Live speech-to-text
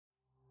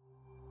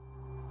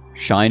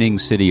Shining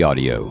City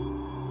Audio,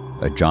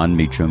 a Jon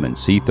Meacham and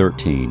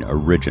C13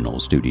 original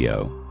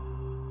studio.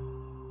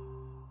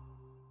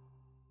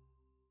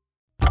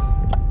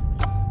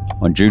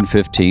 On June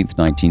 15,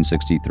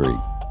 1963,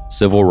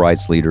 civil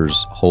rights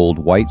leaders hold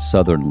white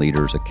Southern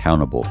leaders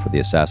accountable for the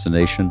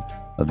assassination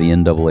of the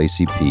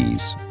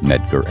NAACP's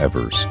Medgar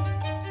Evers.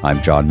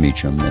 I'm Jon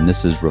Meacham, and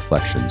this is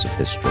Reflections of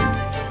History.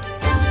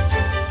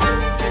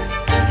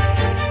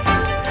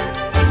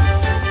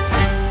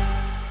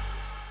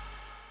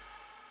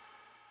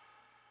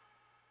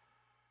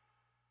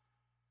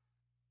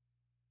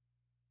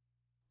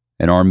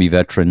 An Army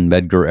veteran,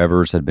 Medgar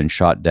Evers, had been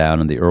shot down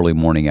in the early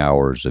morning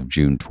hours of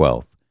June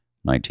 12,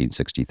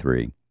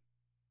 1963.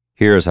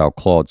 Here is how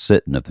Claude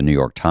Sitton of the New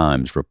York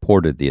Times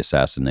reported the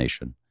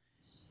assassination.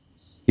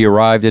 He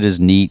arrived at his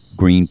neat,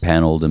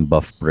 green-paneled and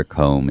buff brick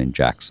home in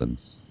Jackson.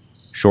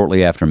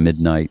 Shortly after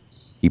midnight,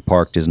 he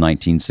parked his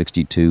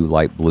 1962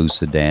 light blue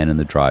sedan in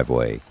the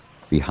driveway,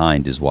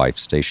 behind his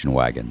wife's station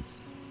wagon.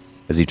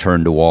 As he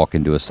turned to walk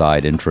into a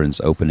side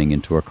entrance opening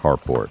into a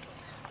carport,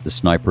 the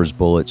sniper's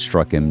bullet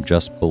struck him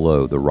just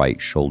below the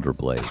right shoulder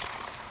blade.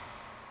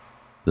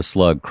 The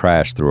slug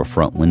crashed through a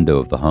front window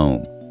of the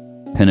home,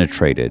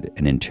 penetrated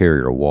an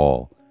interior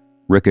wall,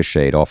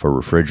 ricocheted off a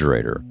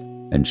refrigerator,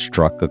 and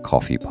struck a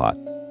coffee pot.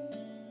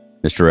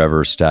 Mr.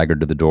 Evers staggered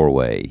to the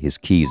doorway, his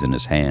keys in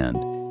his hand,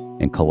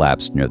 and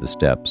collapsed near the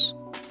steps.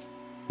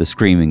 The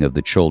screaming of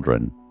the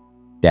children,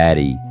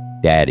 "Daddy,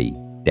 Daddy,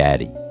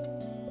 Daddy,"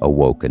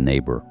 awoke a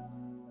neighbor.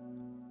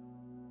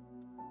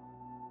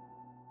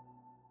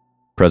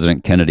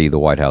 President Kennedy, the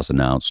White House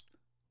announced,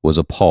 was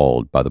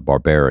appalled by the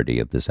barbarity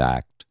of this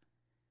act.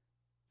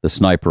 The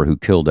sniper who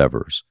killed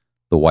Evers,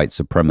 the white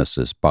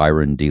supremacist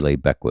Byron DeLay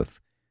Beckwith,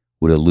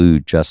 would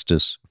elude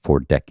justice for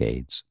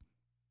decades.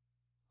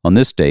 On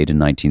this date in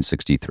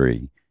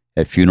 1963,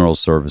 at funeral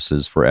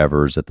services for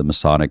Evers at the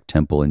Masonic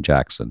Temple in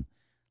Jackson,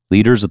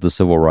 leaders of the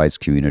civil rights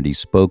community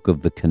spoke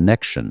of the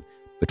connection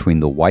between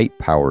the white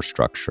power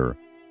structure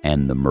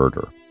and the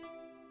murder.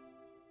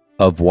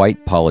 Of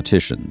white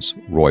politicians,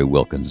 Roy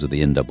Wilkins of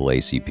the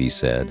NAACP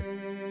said,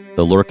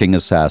 "The lurking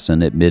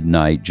assassin at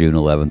midnight, June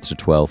 11th to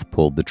 12th,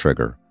 pulled the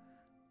trigger.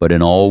 But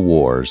in all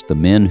wars, the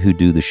men who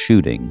do the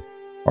shooting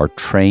are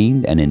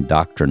trained and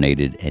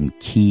indoctrinated and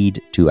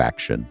keyed to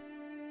action.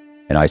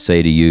 And I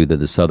say to you that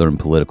the Southern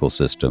political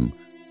system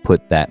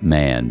put that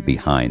man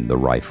behind the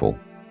rifle."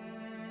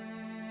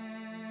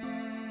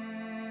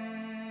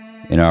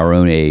 In our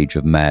own age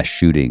of mass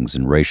shootings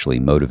and racially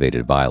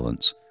motivated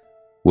violence,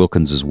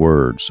 Wilkins's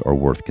words are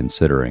worth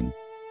considering.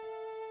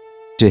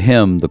 To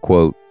him, the,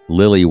 quote,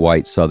 lily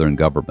white Southern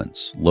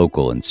governments,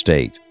 local and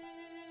state,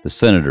 the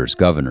senators,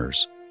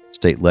 governors,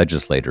 state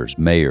legislators,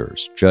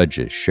 mayors,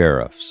 judges,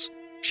 sheriffs,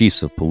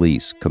 chiefs of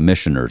police,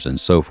 commissioners, and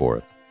so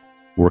forth,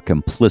 were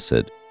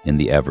complicit in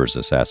the Evers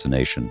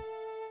assassination.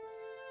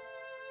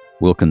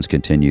 Wilkins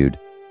continued,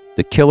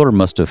 "The killer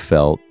must have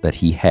felt that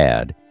he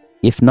had,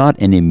 if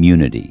not an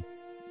immunity,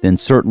 then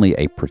certainly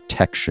a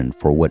protection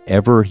for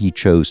whatever he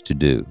chose to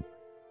do,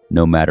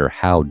 no matter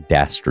how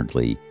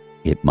dastardly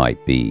it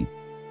might be."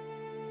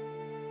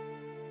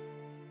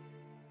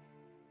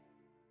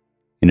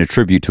 In a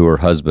tribute to her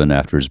husband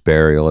after his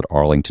burial at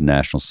Arlington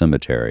National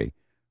Cemetery,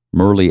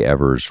 Myrlie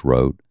Evers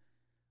wrote,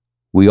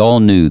 "We all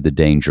knew the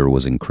danger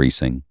was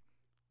increasing.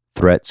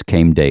 Threats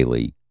came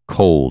daily,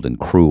 cold and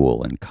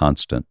cruel and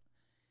constant.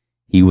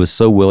 He was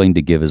so willing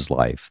to give his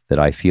life that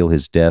I feel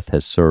his death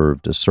has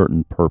served a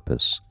certain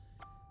purpose.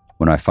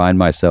 When I find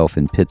myself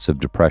in pits of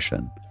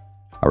depression,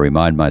 I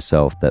remind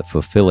myself that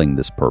fulfilling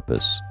this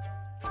purpose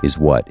is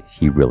what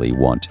he really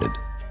wanted."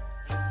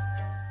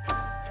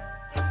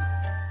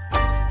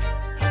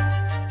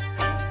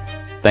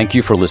 Thank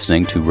you for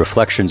listening to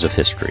Reflections of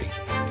History,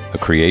 a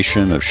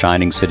creation of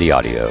Shining City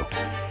Audio,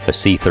 a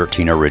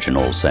C13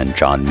 Originals and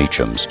Jon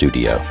Meacham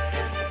studio.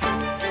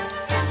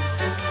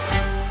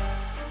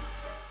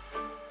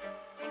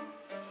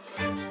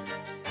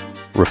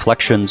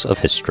 Reflections of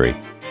History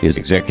is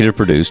executive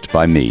produced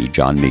by me,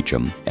 Jon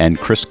Meacham, and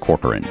Chris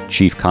Corcoran,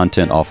 Chief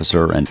Content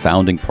Officer and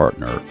founding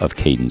partner of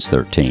Cadence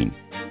 13.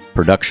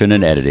 Production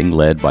and editing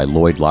led by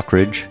Lloyd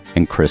Lockridge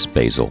and Chris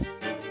Basil.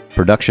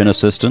 Production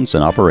assistance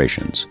and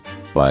operations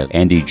by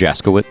Andy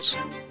Jaskowitz,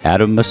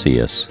 Adam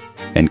Macias,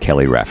 and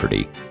Kelly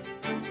Rafferty.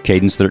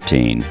 Cadence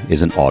 13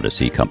 is an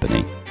Odyssey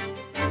company.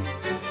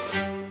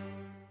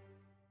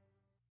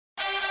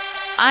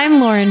 I'm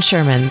Lauren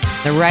Sherman,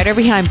 the writer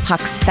behind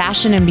Puck's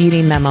Fashion and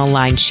Beauty Memo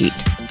line sheet,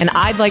 and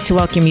I'd like to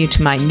welcome you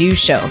to my new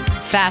show,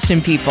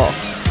 Fashion People.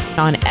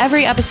 On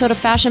every episode of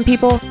Fashion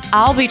People,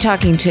 I'll be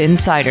talking to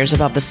insiders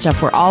about the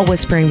stuff we're all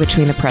whispering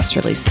between the press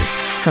releases,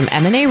 from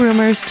M&A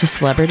rumors to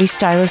celebrity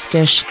stylist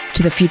dish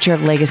to the future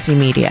of legacy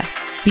media.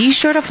 Be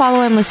sure to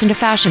follow and listen to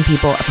Fashion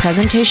People, a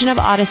presentation of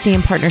Odyssey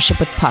in partnership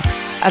with Puck,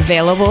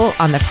 available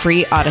on the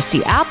free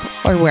Odyssey app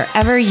or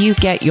wherever you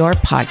get your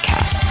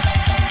podcasts.